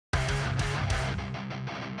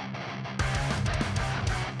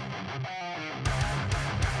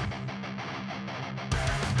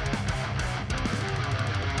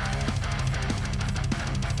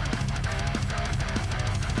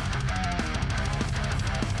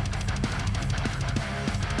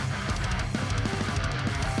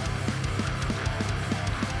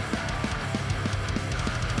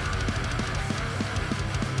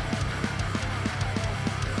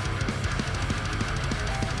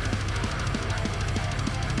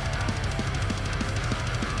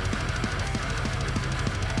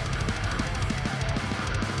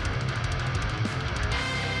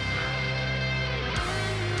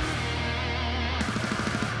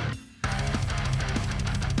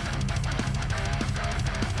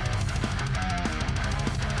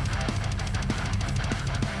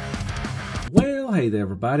Hey there,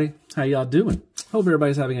 everybody. How y'all doing? Hope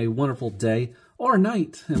everybody's having a wonderful day or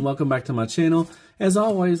night, and welcome back to my channel. As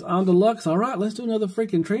always, I'm Deluxe. All right, let's do another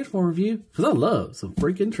freaking Transformer review, because I love some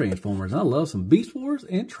freaking Transformers. I love some Beast Wars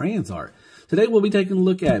and TransArt. Today, we'll be taking a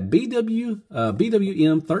look at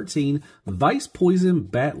BWM-13 Vice Poison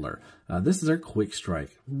Battler. This is our Quickstrike.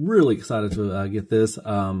 Really excited to get this. This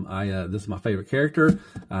is my favorite character.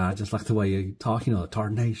 I just like the way he talks, you know, the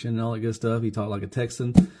Tarnation and all that good stuff. He talked like a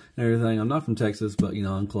Texan and everything. I'm not from Texas, but, you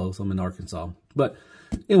know, I'm close. I'm in Arkansas. But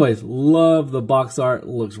anyways, love the box art.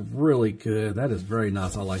 Looks really good. That is very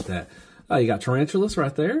nice. I like that. You got Tarantulas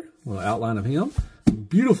right there. A little outline of him.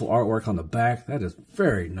 Beautiful artwork on the back. That is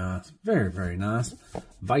very nice. Very, very nice.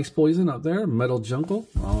 Vice Poison up there. Metal Jungle.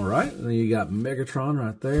 All right. And then you got Megatron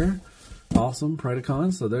right there. Awesome.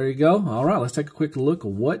 Predacons. So there you go. All right. Let's take a quick look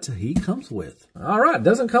at what he comes with. All right.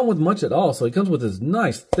 Doesn't come with much at all. So he comes with this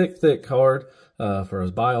nice, thick card for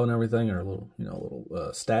his bio and everything, or a little, you know,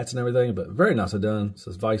 little stats and everything. But very nicely done. It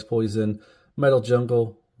says Vice Poison, Metal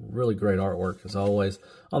Jungle. Really great artwork as always.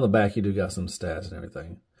 On the back, you do got some stats and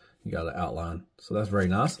everything. You got an outline, so that's very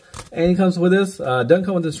nice. And he comes with this. Doesn't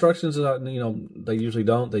come with instructions. You know, they usually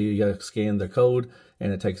don't. You got to scan the code,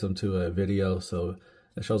 and it takes them to a video. So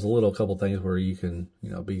it shows a couple things where you can,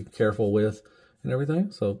 you know, be careful with and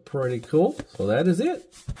everything. So pretty cool. So that is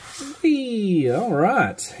it. Whee! All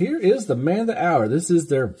right, here is the man of the hour. This is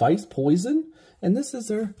their Vice Poison, and this is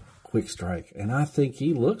their Quickstrike, and I think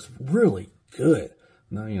he looks really good.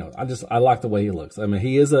 No, you know, I like the way he looks. I mean,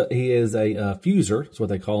 he is a fuser. That's what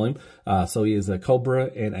they call him. So he is a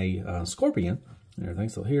Cobra and a Scorpion and everything.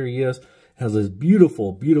 So here he is. Has this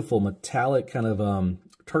beautiful metallic kind of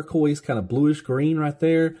turquoise, kind of bluish green right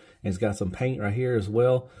there. And he's got some paint right here as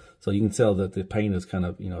well. So you can tell that the paint is kind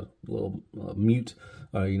of, you know, a little mute,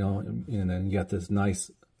 you know, and then you got this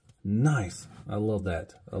nice. I love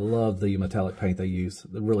that. I love the metallic paint they use.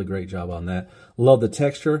 A really great job on that. Love the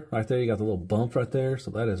texture right there. You got the little bump right there.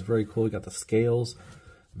 So that is very cool. You got the scales.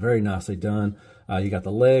 Very nicely done. You got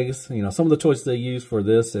the legs. You know, some of the choices they use for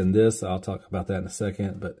this and this. I'll talk about that in a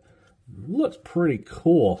second. But looks pretty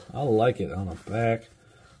cool. I like it on the back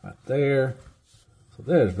right there. So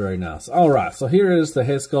that is very nice. All right. So here is the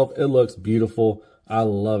head sculpt. It looks beautiful. I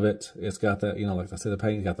love it. It's got that, you know, like I said, the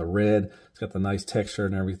paint, it's got the red. It's got the nice texture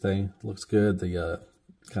and everything. Looks good. The,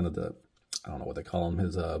 kind of the, I don't know what they call them,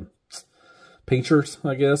 his, pinchers,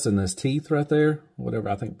 I guess, and his teeth right there. Whatever,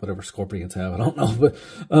 I think whatever scorpions have, I don't know. But,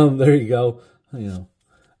 there you go. You know,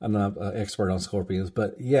 I'm not an expert on scorpions,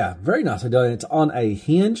 but yeah, very nicely done. It's on a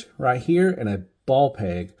hinge right here and a ball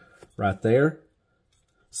peg right there.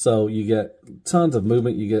 So you get tons of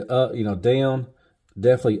movement. You get up, you know, down.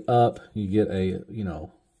 Definitely up. You get a, you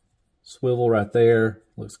know, swivel right there.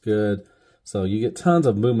 Looks good. So you get tons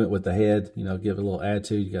of movement with the head. You know, give it a little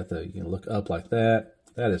attitude. You got the, you can look up like that.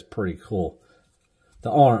 That is pretty cool. The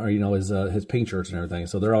arm, you know, is his pinchers and everything.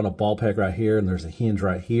 So they're on a ball peg right here, and there's a hinge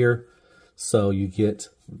right here. So you get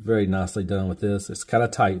very nicely done with this. It's kind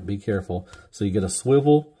of tight. Be careful. So you get a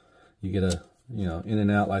swivel. You get a, you know, in and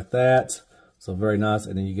out like that. So very nice.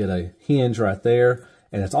 And then you get a hinge right there.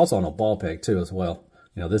 And it's also on a ball peg too as well.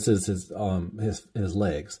 You know, this is his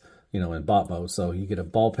legs, you know, in bot mode. So you get a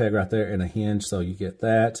ball peg right there and a hinge. So you get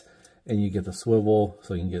that, and you get the swivel.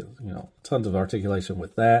 So you can get, you know, tons of articulation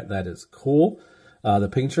with that. That is cool. The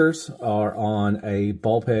pinchers are on a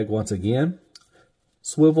ball peg once again.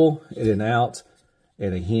 Swivel, in and out,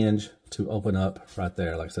 and a hinge to open up right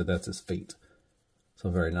there. Like I said, that's his feet. So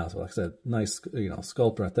very nice. Like I said, nice, you know,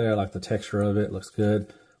 sculpt right there. I like the texture of it. Looks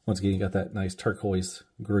good. Once again, you got that nice turquoise,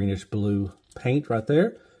 greenish blue paint right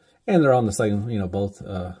there. And they're on the same, you know, both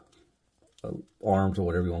arms or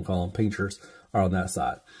whatever you want to call them, pinchers, are on that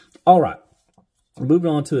side. All right, moving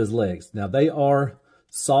on to his legs. Now, they are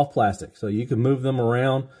soft plastic, so you can move them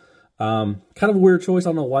around. Kind of a weird choice. I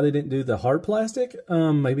don't know why they didn't do the hard plastic.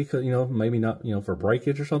 Maybe because, you know, maybe not, you know, for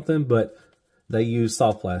breakage or something, but they use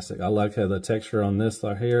soft plastic. I like how the texture on this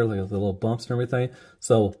right here, like the little bumps and everything.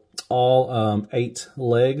 So all 8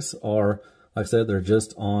 legs are, like I said, they're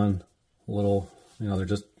just on little, you know, they're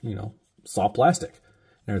just, you know, soft plastic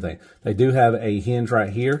and everything. They do have a hinge right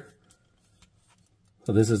here.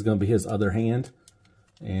 So this is going to be his other hand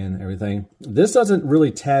and everything. This doesn't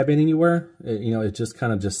really tab in anywhere. You know, it just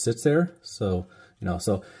kind of just sits there. So, you know,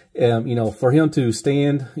 you know, for him to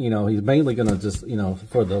stand, you know, he's mainly going to just, you know,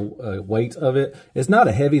 for the weight of it. It's not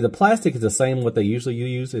a heavy. The plastic is the same what they usually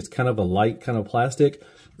use. It's kind of a light kind of plastic.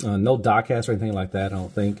 No die cast or anything like that, I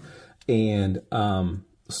don't think. And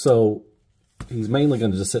so he's mainly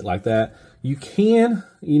going to just sit like that. You can,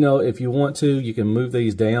 you know, if you want to, you can move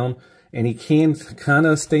these down. And he can kind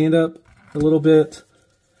of stand up a little bit.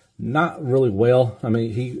 not really well. I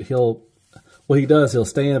mean, he'll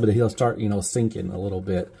stand, but he'll start, you know, sinking a little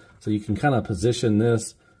bit. So you can kind of position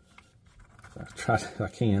this.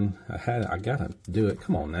 I gotta do it.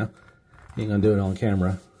 Come on now. You ain't gonna do it on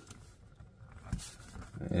camera.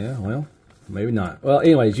 Yeah, well, maybe not. Well,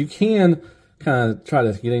 anyways, you can kind of try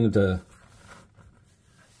to get him to,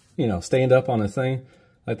 you know, stand up on this thing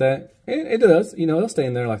like that. It does, you know, it'll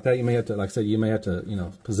stand there like that. You may have to, like I said, you may have to, you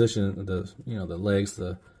know, position the, you know, the legs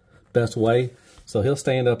the best way. So he'll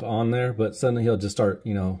stand up on there, but suddenly he'll just start,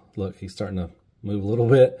 you know, look, he's starting to move a little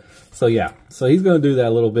bit. So yeah, so he's going to do that a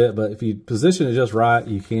little bit, but if you position it just right,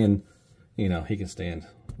 you can, you know, he can stand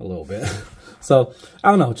a little bit. So I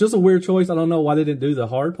don't know, just a weird choice. I don't know why they didn't do the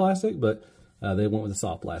hard plastic, but they went with the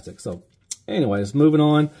soft plastic. So anyways, moving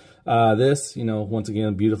on. This, you know, once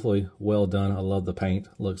again, beautifully well done. I love the paint,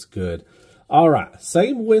 looks good. All right,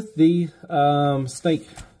 same with the snake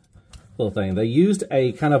little thing. They used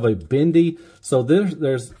a kind of a bendy, so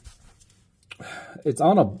it's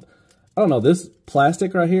on a, I don't know, this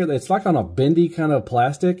plastic right here, it's like on a bendy kind of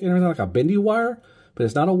plastic and everything, like a bendy wire, but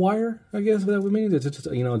it's not a wire, I guess that would mean. It's just,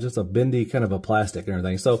 you know, just a bendy kind of a plastic and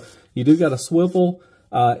everything. So you do got a swivel.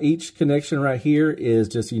 Each connection right here is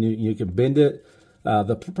just, you can bend it.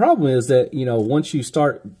 The problem is that, you know, once you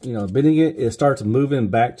start, you know, bending it, it starts moving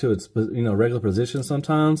back to its, you know, regular position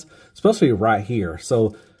sometimes, especially right here.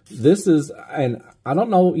 So this is, and I don't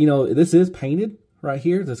know, you know, this is painted right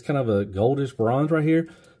here. This kind of a goldish bronze right here.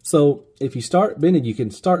 So if you start bending, you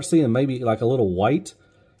can start seeing maybe like a little white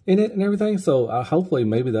in it and everything. So hopefully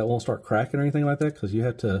maybe that won't start cracking or anything like that, because you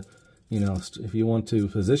have to, you know, if you want to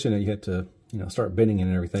position it, you have to, you know, start bending it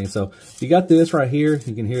and everything. So you got this right here.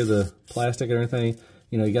 You can hear the plastic and everything.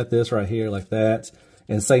 You know, you got this right here like that.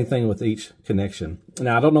 And same thing with each connection.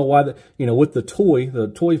 Now, I don't know why, you know, with the toy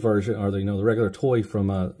version, or the, you know, the regular toy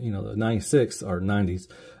from, you know, the 96 or 90s,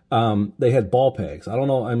 they had ball pegs. I don't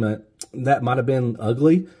know. I mean, that might have been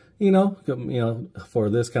ugly, you know, for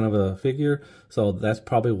this kind of a figure. So that's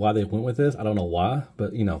probably why they went with this. I don't know why,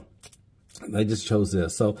 but, you know, they just chose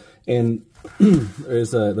this. So, and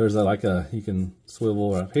there's like a, you can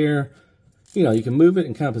swivel up here, you know, you can move it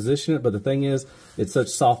and kind of position it. But the thing is, it's such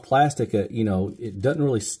soft plastic that, you know, it doesn't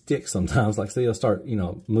really stick sometimes. Like, say, it'll start, you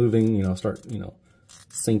know, moving, you know, start, you know,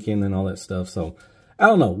 sinking and all that stuff. So I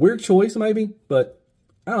don't know, weird choice maybe, but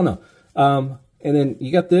I don't know. And then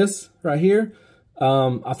you got this right here.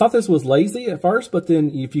 I thought this was lazy at first, but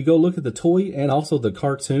then if you go look at the toy and also the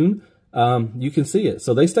cartoon, you can see it.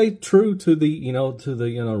 So they stay true to the, you know,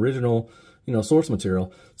 original, you know, source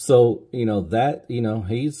material. So, you know, that, you know,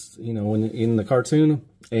 he's, you know, when in the cartoon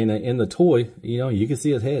and in the toy, you know, you can see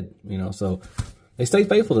his head, you know, so they stayed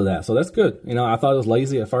faithful to that. So that's good. You know, I thought it was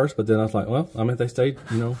lazy at first, but then I was like, well, I mean, they stayed,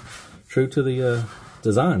 you know, true to the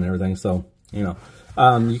design and everything. So, you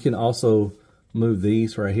know, you can also move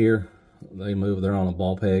these right here. They're on a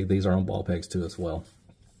ball peg. These are on ball pegs too as well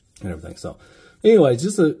and everything. So anyway,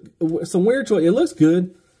 just some weird choice. It looks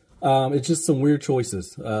good. It's just some weird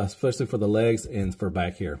choices, especially for the legs and for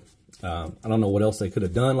back here. I don't know what else they could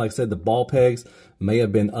have done. Like I said, the ball pegs may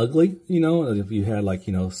have been ugly, you know, if you had like,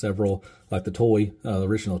 you know, several, like the toy, the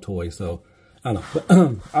original toy. So I don't know. But,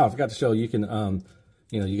 oh, I forgot to show you can,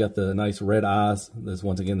 you know, you got the nice red eyes. This,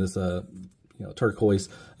 once again, this, you know, turquoise,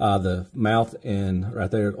 the mouth and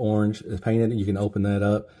right there, orange is painted. You can open that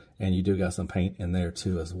up and you do got some paint in there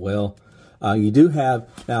too as well. You do have,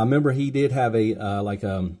 now remember he did have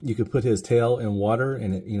a, you could put his tail in water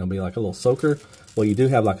and it, you know, be like a little soaker. Well, you do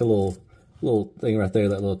have like a little thing right there,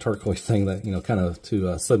 that little turquoise thing that, you know, kind of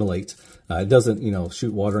to simulate. It doesn't, you know,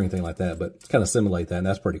 shoot water or anything like that, but kind of simulate that. And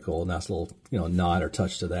that's pretty cool. Nice little, you know, nod or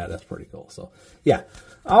touch to that. That's pretty cool. So yeah.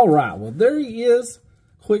 All right. Well, there he is.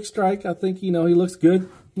 Quickstrike. I think, you know, he looks good.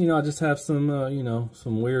 You know, I just have some, you know,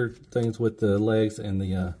 some weird things with the legs and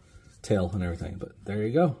the tail and everything, but there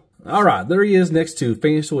you go. All right, there he is next to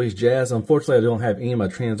Fantasy Toys Jazz. Unfortunately, I don't have any of my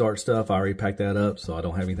TransArt stuff. I already packed that up, so I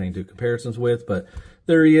don't have anything to do comparisons with. But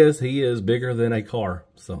there he is. He is bigger than a car,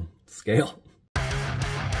 so scale.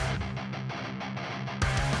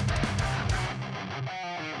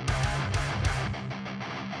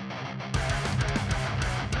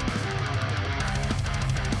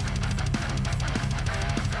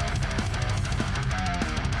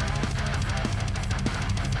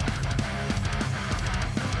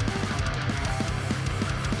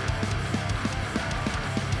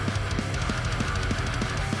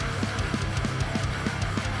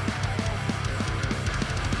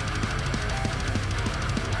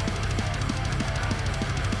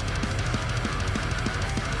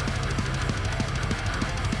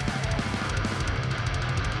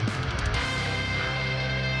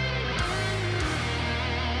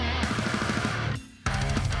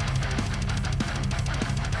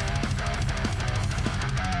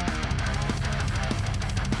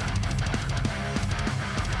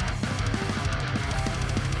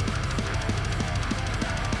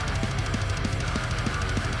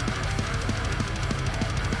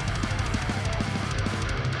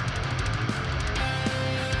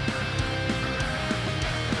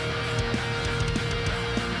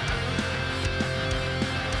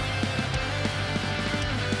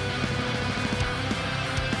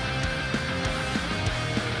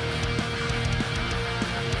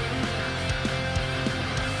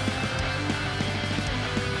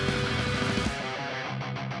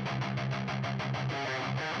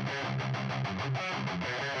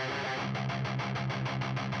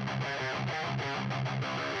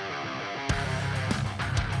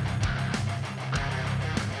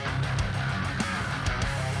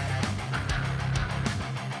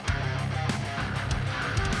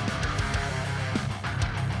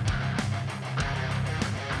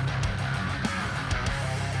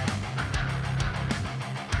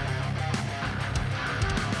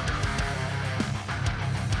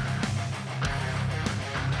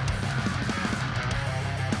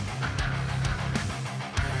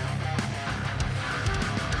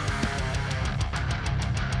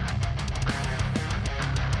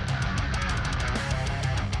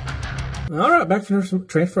 All right, back from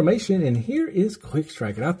Transformation, and here is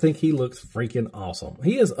Quickstrike, and I think he looks freaking awesome.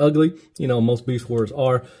 He is ugly, you know, most Beast Wars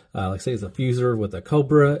are. Like I say, it's a fuser with a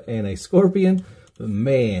Cobra and a Scorpion, but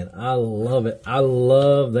man, I love it. I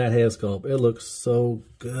love that head sculpt. It looks so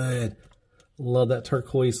good. Love that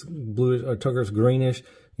turquoise blue or turquoise greenish.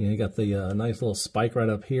 You know, you got the nice little spike right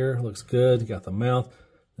up here. Looks good. You got the mouth.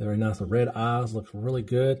 Very nice. The red eyes looks really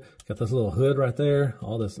good. Got this little hood right there.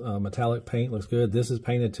 All this metallic paint looks good. This is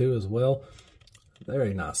painted too as well.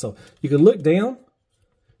 Very nice. So you can look down.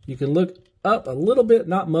 You can look up a little bit,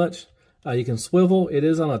 not much. You can swivel. It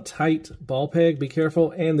is on a tight ball peg. Be careful.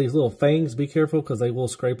 And these little fangs, be careful because they will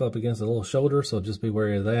scrape up against the little shoulder. So just be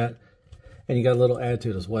wary of that. And you got a little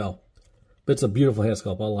attitude as well. But it's a beautiful head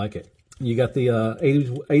sculpt. I like it. You got the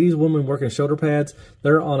 80s woman working shoulder pads.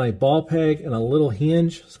 They're on a ball peg and a little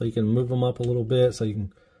hinge, so you can move them up a little bit. So you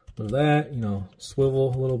can move that, you know,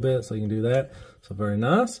 swivel a little bit, so you can do that. So very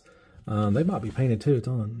nice. They might be painted too. It's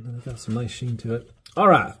on. They've got some nice sheen to it. All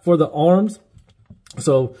right, for the arms,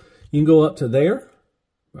 so you can go up to there,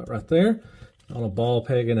 right there, on a ball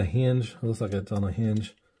peg and a hinge. It looks like it's on a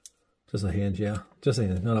hinge. Just a hinge, yeah. Just a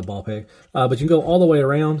hinge, not a ball peg. But you can go all the way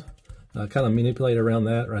around. Kind of manipulate around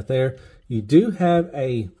that right there. You do have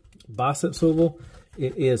a bicep swivel.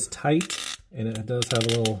 It is tight, and it does have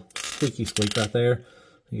a little squeaky squeak right there.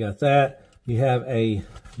 You got that. You have a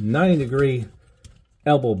 90-degree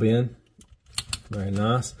elbow bend. Very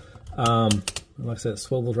nice. Like I said, it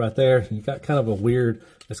swivels right there. You got kind of a weird,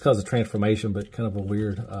 it's because of Transformation, but kind of a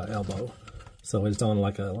weird elbow. So it's on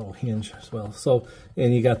like a little hinge as well. So,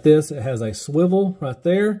 and you got this. It has a swivel right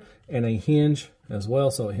there and a hinge as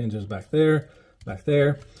well. So it hinges back there,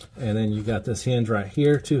 and then you got this hinge right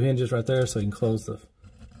here, 2 hinges right there, so you can close the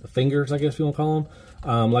fingers, I guess you want to call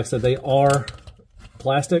them. Like I said, they are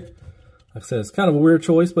plastic. Like I said, it's kind of a weird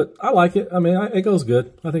choice, but I like it. I mean, it goes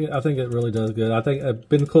good. I think it really does good. I think it'd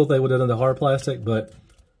been cool if they would have done the hard plastic, but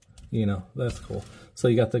you know, that's cool. So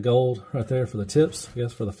you got the gold right there for the tips, I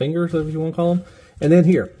guess for the fingers, if you want to call them. And then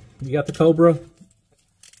here, you got the Cobra.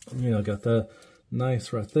 You know, got the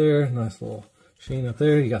nice right there, nice little sheen up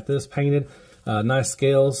there. You got this painted, nice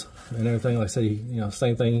scales and everything. Like I said, you know,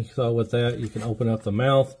 same thing you saw with that. You can open up the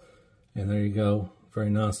mouth, and there you go. Very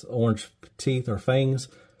nice orange teeth or fangs,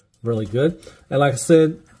 really good. And like I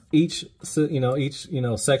said, each section, you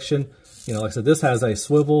know, like I said, this has a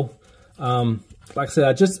swivel. Like I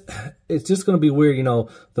said, it's just going to be weird. You know,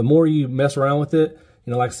 the more you mess around with it,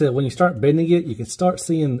 you know, like I said, when you start bending it, you can start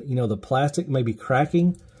seeing, you know, the plastic maybe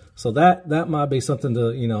cracking. So that might be something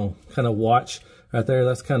to, you know, kind of watch right there.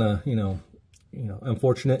 That's kind of, you know,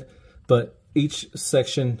 unfortunate. But each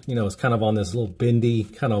section, you know, is kind of on this little bendy,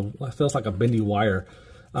 kind of, it feels like a bendy wire.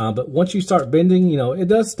 But once you start bending, you know, it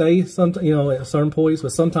does stay some, you know, at certain points,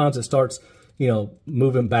 but sometimes it starts, you know,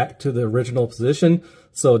 moving back to the original position.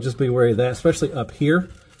 So just be wary of that, especially up here.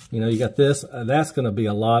 You know, you got this, that's going to be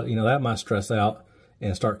a lot, you know, that might stress out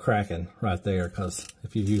and start cracking right there, because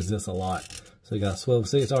if you use this a lot. So you got to swivel.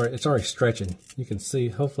 See, it's already stretching. You can see,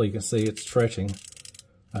 hopefully you can see it's stretching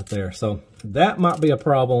right there. So that might be a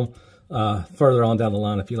problem further on down the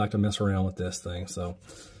line if you like to mess around with this thing. So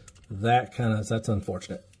that's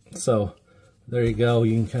unfortunate. So there you go.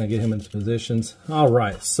 You can kind of get him into positions. All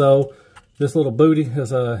right. So this little booty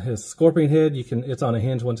is his scorpion head. It's on a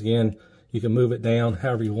hinge once again. You can move it down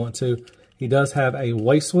however you want to. He does have a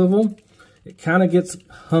waist swivel. It kind of gets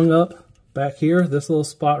hung up back here. This little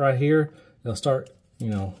spot right here, it'll start, you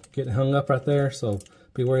know, getting hung up right there. So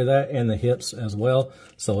be aware of that, and the hips as well.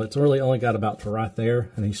 So it's really only got about to right there,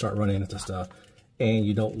 and then you start running into stuff. And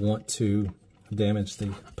you don't want to damage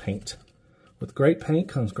the paint. With great paint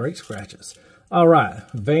comes great scratches. All right,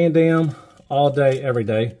 Van Damme all day, every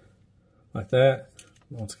day. Like that.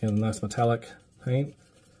 Once again, nice metallic paint.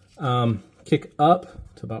 Kick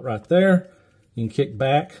up to about right there. You can kick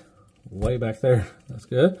back, way back there. That's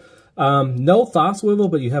good. No thigh swivel,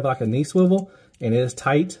 but you have like a knee swivel, and it is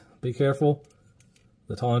tight. Be careful.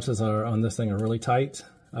 The tolerances on this thing are really tight.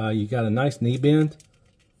 You got a nice knee bend.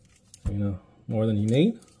 You know, more than you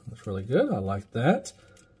need. That's really good. I like that.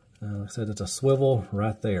 Like I said, it's a swivel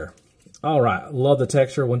right there. All right. Love the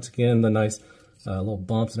texture. Once again, the nice little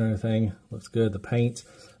bumps and everything. Looks good. The paint.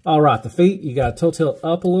 All right. The feet, you got a toe tilt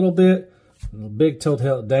up a little bit. A big toe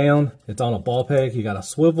tilt down. It's on a ball peg. You got a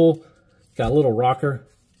swivel. Got a little rocker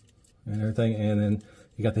and everything. And then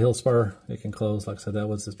you got the heel spur. It can close. Like I said, that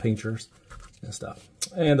was his pinchers and stuff.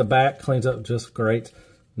 And the back cleans up just great.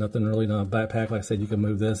 Nothing really on a backpack. Like I said, you can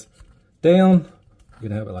move this down. You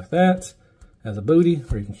can have it like that as a booty,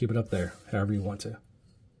 or you can keep it up there however you want to.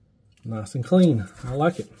 Nice and clean. I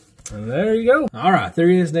like it. And there you go. All right, there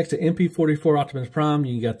he is next to MP44 Optimus Prime.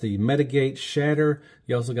 You got the Metagate Shatter.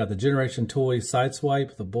 You also got the Generation Toy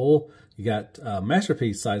Sideswipe, the Bull. You got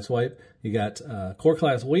Masterpiece Sideswipe. You got Core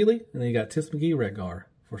Class Wheelie. And then you got Tis McGee Redgar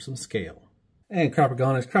for some scale. And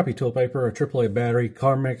Croppergonics, Crappie Toilet Paper, a AAA battery,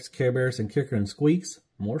 Carmex, Care Bears, and Kicker and Squeaks.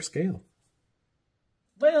 More scale.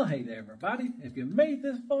 Well, hey there, everybody. If you made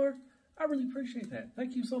this far, I really appreciate that.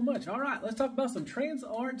 Thank you so much. All right, let's talk about some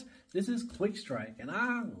TransArt. This is Quickstrike, and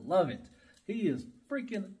I love it. He is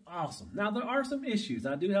freaking awesome. Now, there are some issues.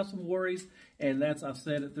 I do have some worries, and that's, I've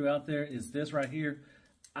said it throughout there, is this right here.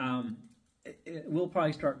 It will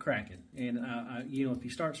probably start cracking. And, you know, if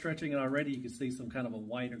you start stretching it already, you can see some kind of a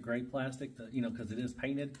white or gray plastic, that, you know, because it is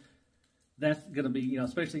painted. That's going to be, you know,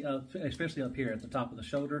 especially up here at the top of the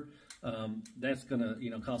shoulder. That's going to,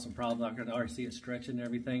 you know, cause some problems. I can already see it stretching and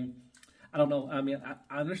everything. I don't know. I mean,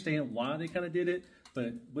 I understand why they kind of did it, but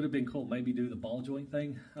it would have been cool maybe do the ball joint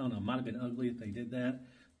thing. I don't know. It might have been ugly if they did that,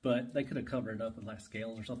 but they could have covered it up with like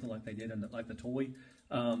scales or something like they did in like the toy.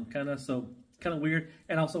 Kind of weird.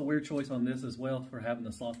 And also weird choice on this as well for having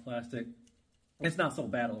the soft plastic. It's not so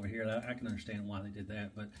bad over here. I can understand why they did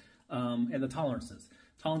that, but and the tolerances.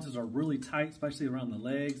 Tolerances are really tight, especially around the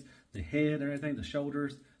legs, the head, and everything, the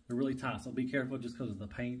shoulders. They're really tight, so be careful just because of the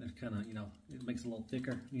paint. It's kind of, you know, it makes it a little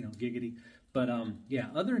thicker, you know, giggity. But, yeah,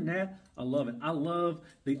 other than that, I love it. I love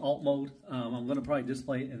the alt mode. I'm going to probably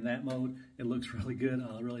display it in that mode. It looks really good.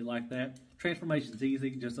 I really like that. Transformation's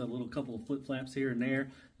easy, just a little couple of flip-flaps here and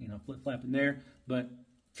there, you know, flip-flapping there. But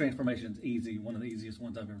transformation's easy, one of the easiest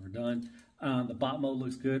ones I've ever done. The bot mode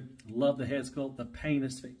looks good. Love the head sculpt. The paint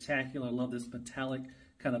is spectacular. I love this metallic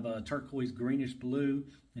kind of a turquoise greenish blue,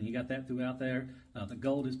 and you got that throughout there. The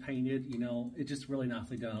gold is painted, you know, it's just really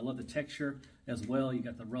nicely done. I love the texture as well. You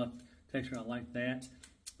got the rough texture, I like that.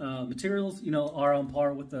 Materials, you know, are on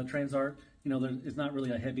par with the TransArt. You know, it's not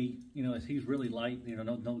really a heavy, you know, he's really light, you know,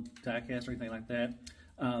 no die cast or anything like that.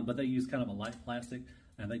 But they use kind of a light plastic,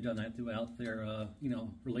 and they've done that throughout their, you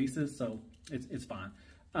know, releases, so it's fine.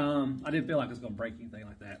 I didn't feel like it was going to break anything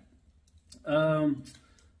like that.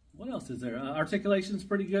 What else is there? Articulation's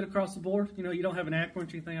pretty good across the board. You know, you don't have an ab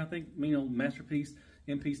crunch or anything. I think, you know, Masterpiece,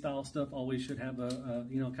 MP style stuff always should have a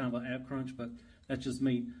you know, kind of an ab crunch, but that's just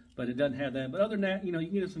me. But it doesn't have that. But other than that, you know, you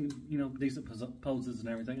can get some, you know, decent poses and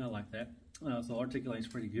everything. I like that. So articulation's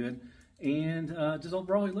pretty good. And just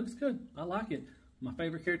overall, he looks good. I like it. My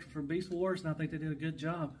favorite character from Beast Wars, and I think they did a good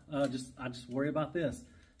job. I just worry about this.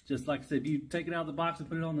 Just like I said, if you take it out of the box and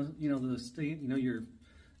put it on the, you know, the stand, you know, your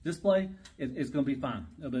display, it's going to be fine.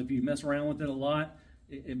 But if you mess around with it a lot,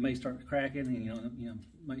 it may start cracking, and you know,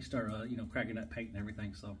 might start you know, cracking that paint and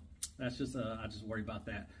everything. So that's just I just worry about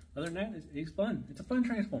that. Other than that, he's fun. It's a fun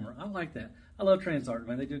Transformer. I like that. I love TransArt,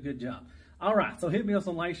 man. They do a good job. All right, so hit me up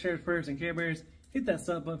some likes, shares, prayers, and Care Bears. Hit that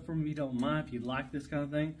sub button for me if you don't mind. If you like this kind of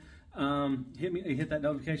thing, hit that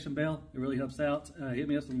notification bell. It really helps out. Hit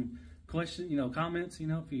me up some questions, you know, comments. You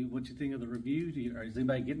know, what you think of the review. Is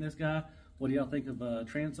anybody getting this guy? What do y'all think of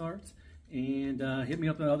TransArts? And hit me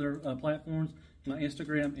up on other platforms, my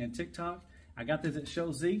Instagram and TikTok. I got this at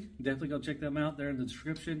Show Z. Definitely go check them out there in the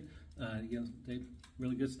description. You know, they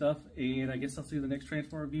really good stuff. And I guess I'll see you in the next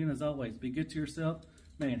Transformer review. And as always, be good to yourself.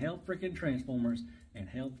 Man, hell freaking Transformers and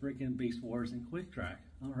hell freaking Beast Wars and Quickstrike.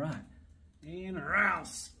 All right. And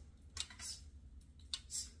rouse.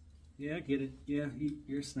 Yeah, I get it. Yeah,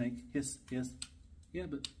 you're a snake. Yes, yes. Yeah,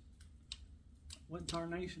 but what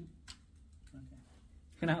Tarnation? Okay.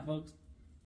 Good night, folks.